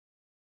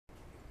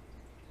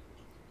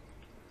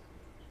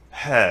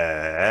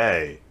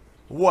Hey,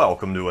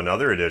 welcome to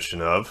another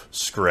edition of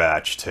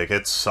Scratch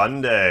Tickets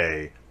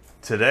Sunday.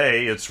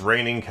 Today, it's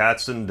raining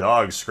cats and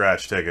dogs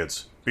scratch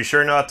tickets. Be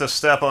sure not to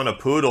step on a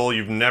poodle,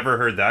 you've never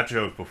heard that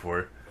joke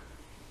before.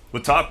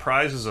 With top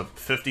prizes of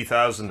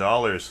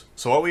 $50,000.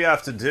 So what we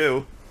have to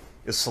do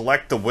is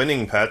select the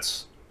winning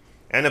pets,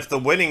 and if the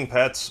winning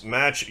pets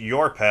match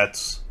your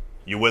pets,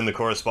 you win the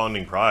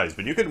corresponding prize.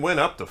 But you could win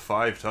up to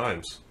 5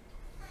 times.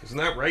 Isn't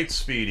that right,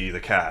 Speedy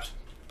the cat?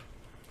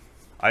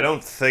 I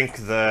don't think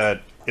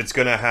that it's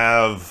going to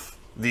have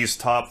these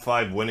top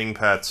 5 winning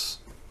pets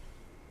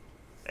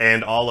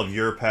and all of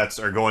your pets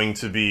are going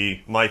to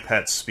be my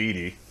pet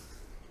Speedy,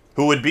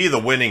 who would be the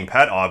winning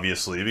pet,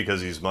 obviously,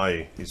 because he's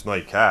my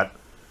cat.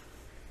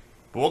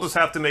 But we'll just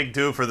have to make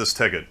do for this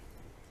ticket.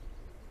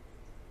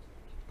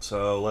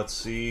 So let's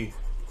see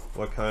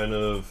what kind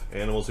of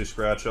animals we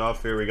scratch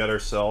off here. We got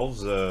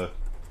ourselves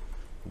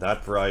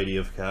that variety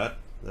of cat.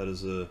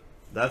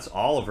 That's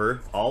Oliver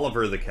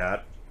the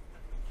cat.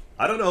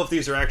 I don't know if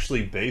these are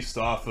actually based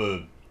off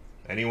of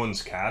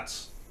anyone's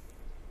cats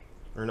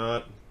or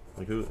not.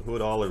 Like, who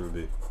would Oliver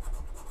be?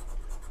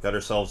 Got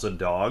ourselves a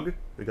dog.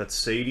 We got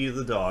Sadie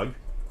the dog.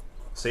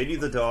 Sadie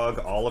the dog,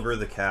 Oliver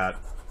the cat.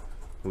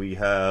 We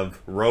have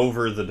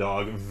Rover the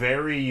dog.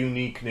 Very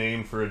unique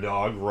name for a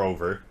dog,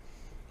 Rover.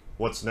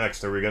 What's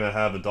next? Are we going to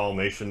have a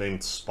Dalmatian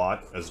named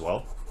Spot as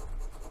well?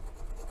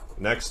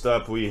 Next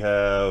up, we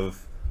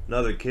have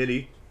another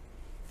kitty.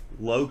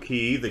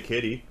 Low-key, the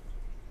kitty.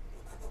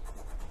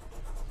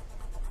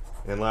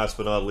 And last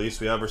but not least,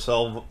 we have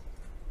ourselves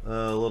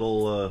a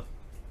little,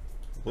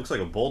 looks like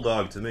a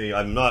bulldog to me.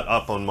 I'm not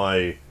up on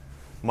my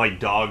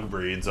dog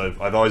breeds.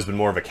 I've always been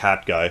more of a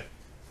cat guy.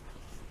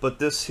 But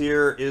this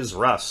here is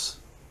Russ.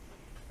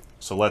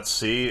 So let's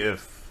see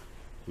if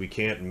we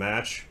can't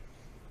match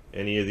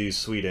any of these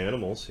sweet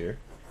animals here.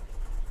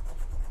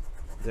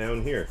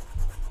 Down here.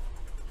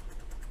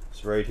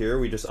 So right here,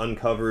 we just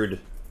uncovered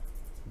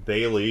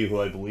Bailey,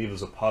 who I believe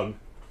is a pug.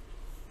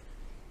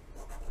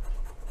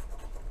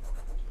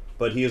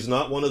 But he is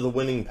not one of the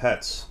winning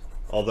pets,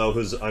 although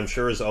I'm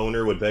sure his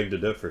owner would beg to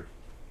differ.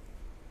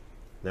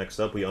 Next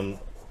up,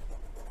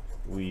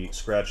 we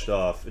scratched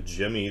off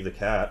Jimmy the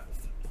cat.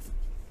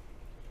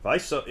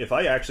 If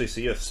I actually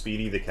see a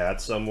Speedy the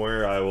cat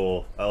somewhere,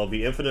 I'll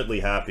be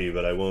infinitely happy,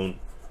 but I won't.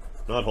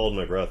 Not hold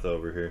my breath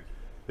over here.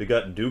 We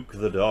got Duke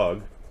the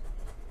dog,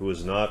 who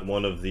is not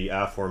one of the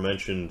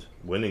aforementioned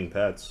winning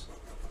pets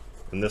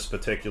in this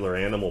particular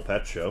animal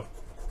pet show.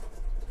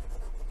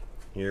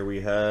 Here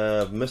we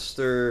have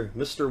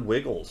Mr.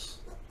 Wiggles.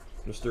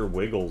 Mr.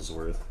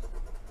 Wigglesworth.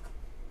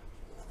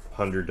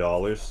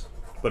 $100.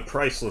 But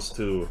priceless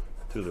to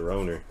their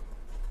owner.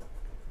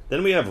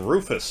 Then we have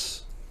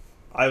Rufus.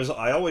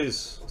 I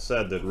always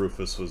said that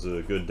Rufus was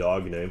a good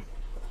dog name.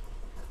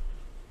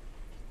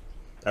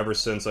 Ever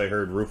since I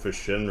heard Rufus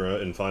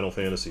Shinra in Final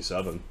Fantasy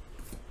VII.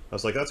 I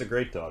was like, that's a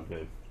great dog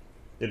name.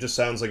 It just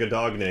sounds like a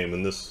dog name,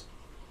 and this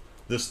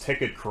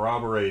ticket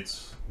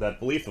corroborates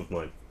that belief of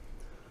mine.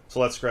 So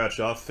let's scratch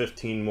off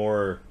 15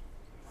 more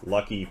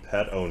lucky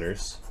pet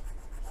owners.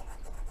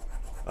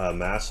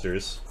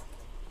 Masters.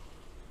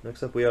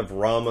 Next up we have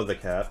Rama the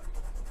cat.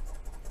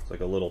 It's like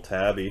a little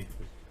tabby.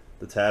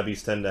 The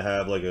tabbies tend to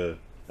have like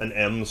an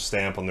M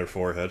stamp on their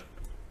forehead.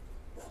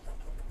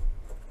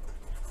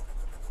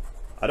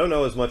 I don't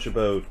know as much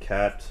about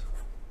cat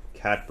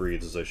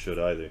breeds as I should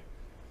either.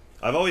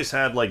 I've always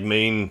had like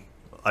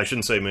I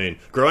shouldn't say Maine.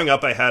 Growing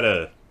up I had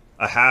a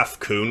half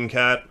coon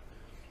cat.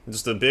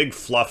 Just a big,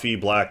 fluffy,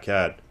 black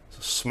cat.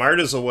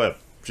 Smart as a whip.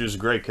 She was a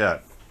great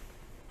cat.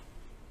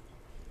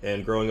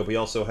 And growing up, we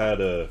also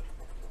had I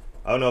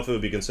don't know if it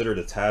would be considered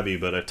a tabby,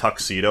 but a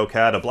tuxedo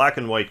cat. A black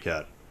and white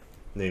cat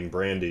named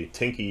Brandy.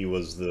 Tinky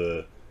was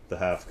the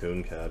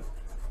half-coon cat.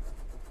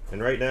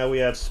 And right now we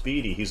have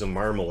Speedy. He's a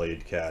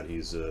marmalade cat.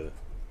 He's a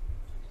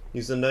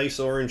nice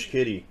orange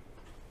kitty.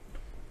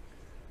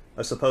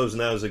 I suppose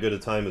now is as good a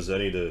time as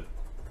any to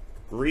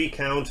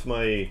recount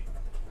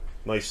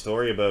my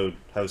story about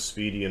how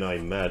Speedy and I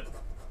met.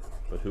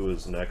 But who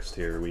is next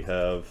here? We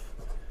have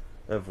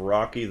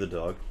Rocky the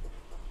dog.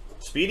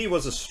 Speedy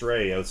was a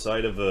stray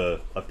outside of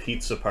a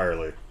pizza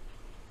parlor.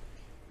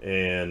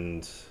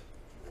 And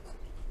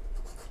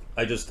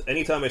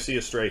anytime I see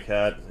a stray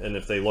cat, and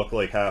if they look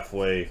like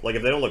halfway, like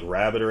if they don't look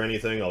rabid or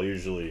anything, I'll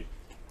usually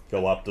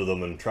go up to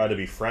them and try to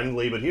be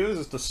friendly, but he was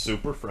just a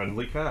super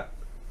friendly cat.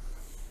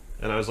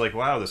 And I was like,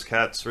 wow, this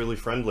cat's really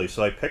friendly.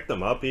 So I picked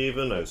him up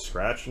even, I was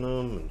scratching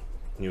him, and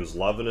he was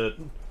loving it.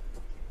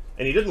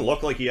 And he didn't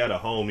look like he had a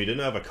home. He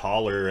didn't have a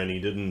collar, and he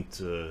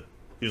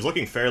was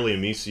looking fairly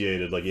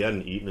emaciated, like he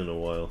hadn't eaten in a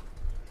while.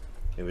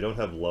 And we don't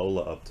have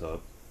Lola up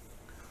top.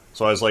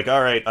 So I was like,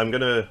 alright,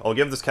 I'll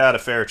give this cat a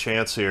fair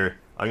chance here.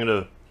 I'm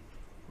gonna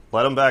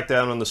let him back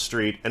down on the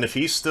street, and if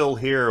he's still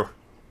here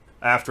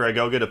after I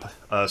go get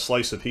a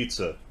slice of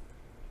pizza,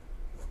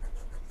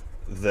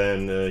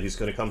 then he's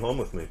gonna come home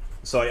with me.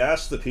 So I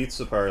asked the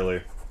pizza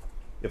parlor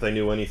if they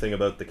knew anything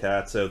about the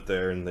cats out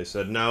there, and they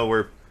said, no,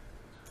 we're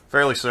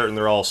fairly certain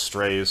they're all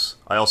strays.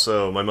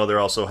 My mother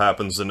also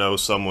happens to know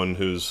someone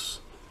who's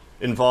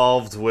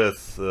involved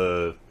with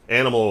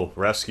animal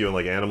rescue and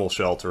like animal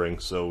sheltering,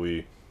 so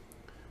we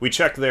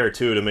checked there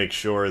too to make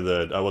sure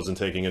that I wasn't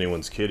taking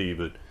anyone's kitty.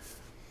 But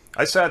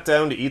I sat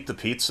down to eat the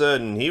pizza,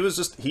 and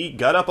he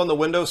got up on the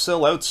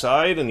windowsill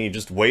outside, and he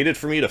just waited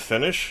for me to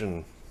finish,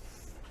 and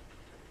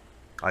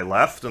I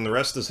left, and the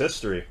rest is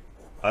history.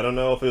 I don't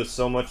know if it was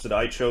so much that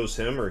I chose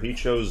him or he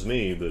chose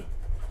me, but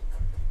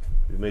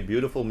we've made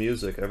beautiful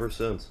music ever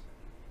since.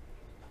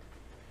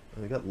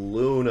 We got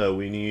Luna.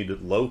 We need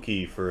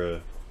Loki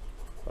for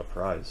a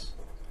prize.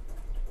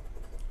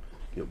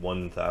 Get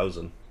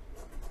 1,000.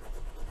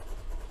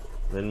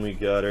 Then we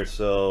got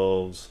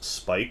ourselves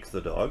Spike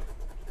the dog,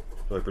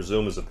 who I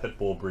presume is a pit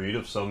bull breed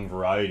of some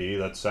variety.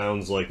 That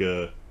sounds like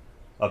a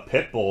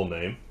pit bull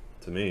name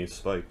to me,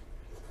 Spike.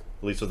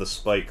 At least with a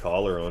spike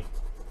collar on.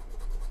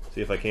 See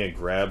if I can't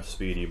grab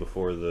Speedy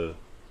before the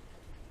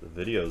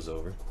video's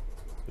over.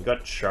 We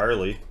got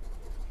Charlie.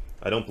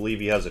 I don't believe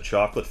he has a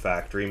chocolate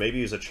factory. Maybe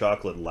he's a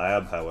chocolate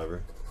lab,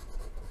 however.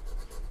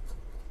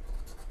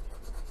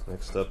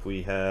 Next up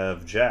we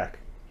have Jack.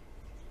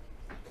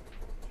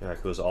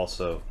 Jack was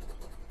also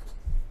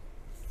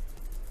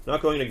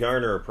not going to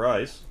garner a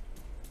prize,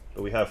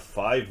 but we have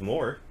 5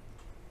 more.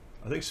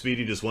 I think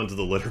Speedy just went to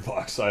the litter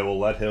box. I will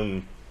let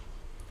him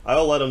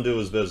do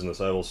his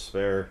business. I will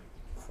spare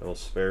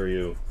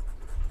you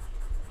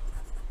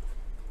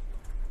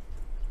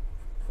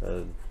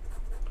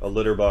a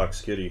litter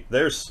box kitty.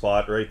 There's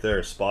Spot right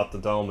there. Spot the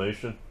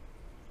Dalmatian.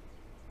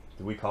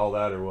 Did we call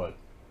that or what?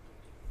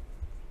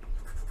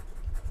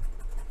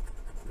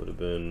 Would have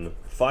been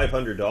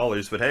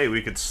 $500, but hey,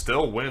 we could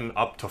still win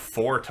up to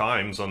 4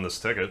 times on this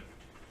ticket.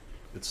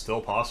 It's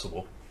still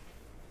possible.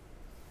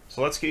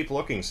 So let's keep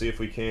looking, see if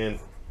we can't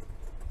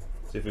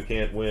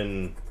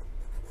win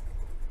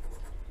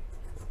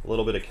a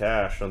little bit of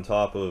cash on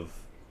top of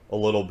a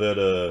little bit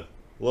of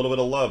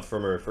love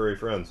from our furry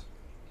friends.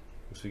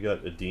 So we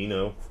got a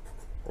Dino,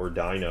 or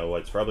Dino.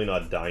 It's probably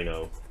not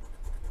Dino.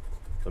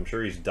 I'm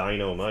sure he's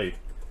Dynamite.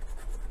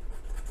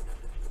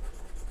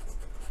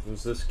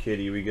 Who's this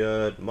kitty? We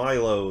got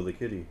Milo, the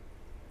kitty.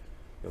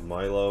 We got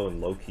Milo and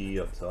Loki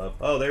up top.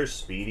 Oh, there's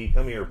Speedy.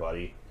 Come here,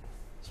 buddy.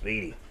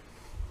 Speedy.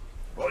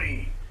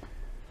 Buddy.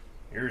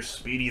 Here's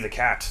Speedy the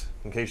cat,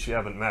 in case you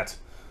haven't met.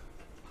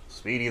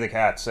 Speedy the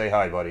cat. Say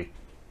hi, buddy.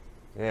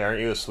 Yeah, aren't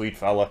you a sweet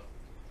fella?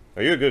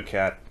 Are you a good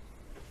cat?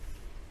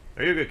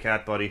 Are you a good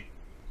cat, buddy?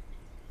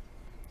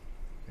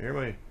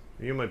 Are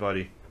you my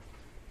buddy?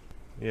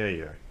 Yeah,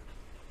 you are.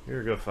 You're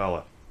a good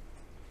fella.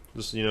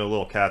 Just, you know, a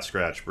little cat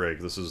scratch break.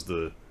 This is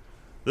the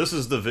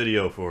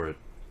video for it.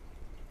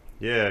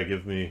 Yeah,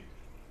 give me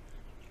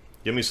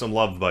some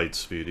love bites,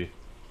 Speedy.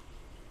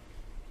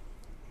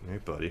 Hey,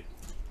 buddy.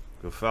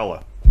 Good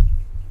fella.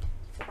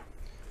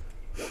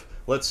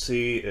 Let's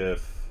see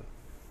if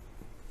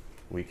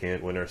we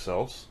can't win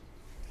ourselves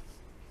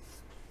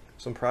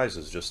some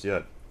prizes just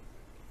yet.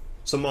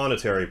 Some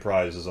monetary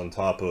prizes on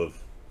top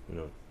of, you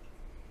know,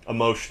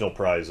 emotional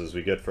prizes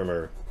we get from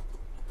our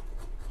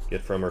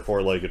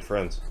four-legged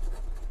friends.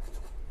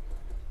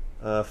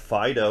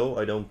 Fido,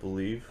 I don't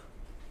believe,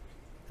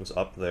 was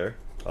up there,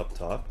 up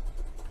top,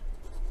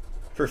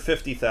 for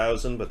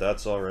 50,000, but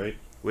that's alright.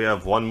 We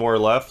have 1 more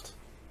left.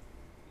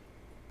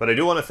 But I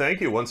do want to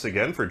thank you once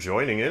again for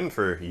joining in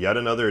for yet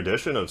another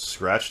edition of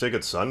Scratch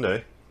Ticket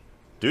Sunday.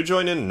 Do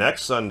join in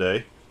next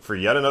Sunday for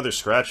yet another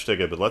Scratch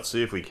Ticket, but let's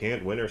see if we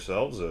can't win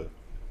ourselves a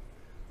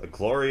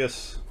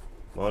glorious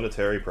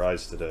monetary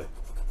prize today.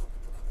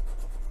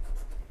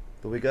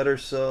 But we got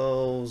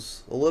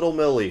ourselves a little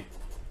Millie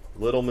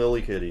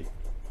kitty.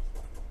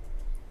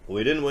 Well,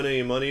 we didn't win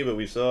any money, but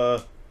we saw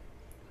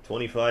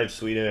 25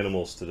 sweet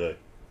animals today.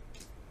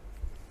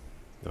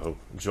 So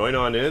join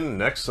on in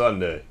next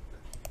Sunday.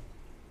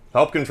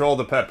 Help control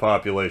the pet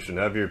population.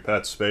 Have your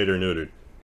pets spayed or neutered.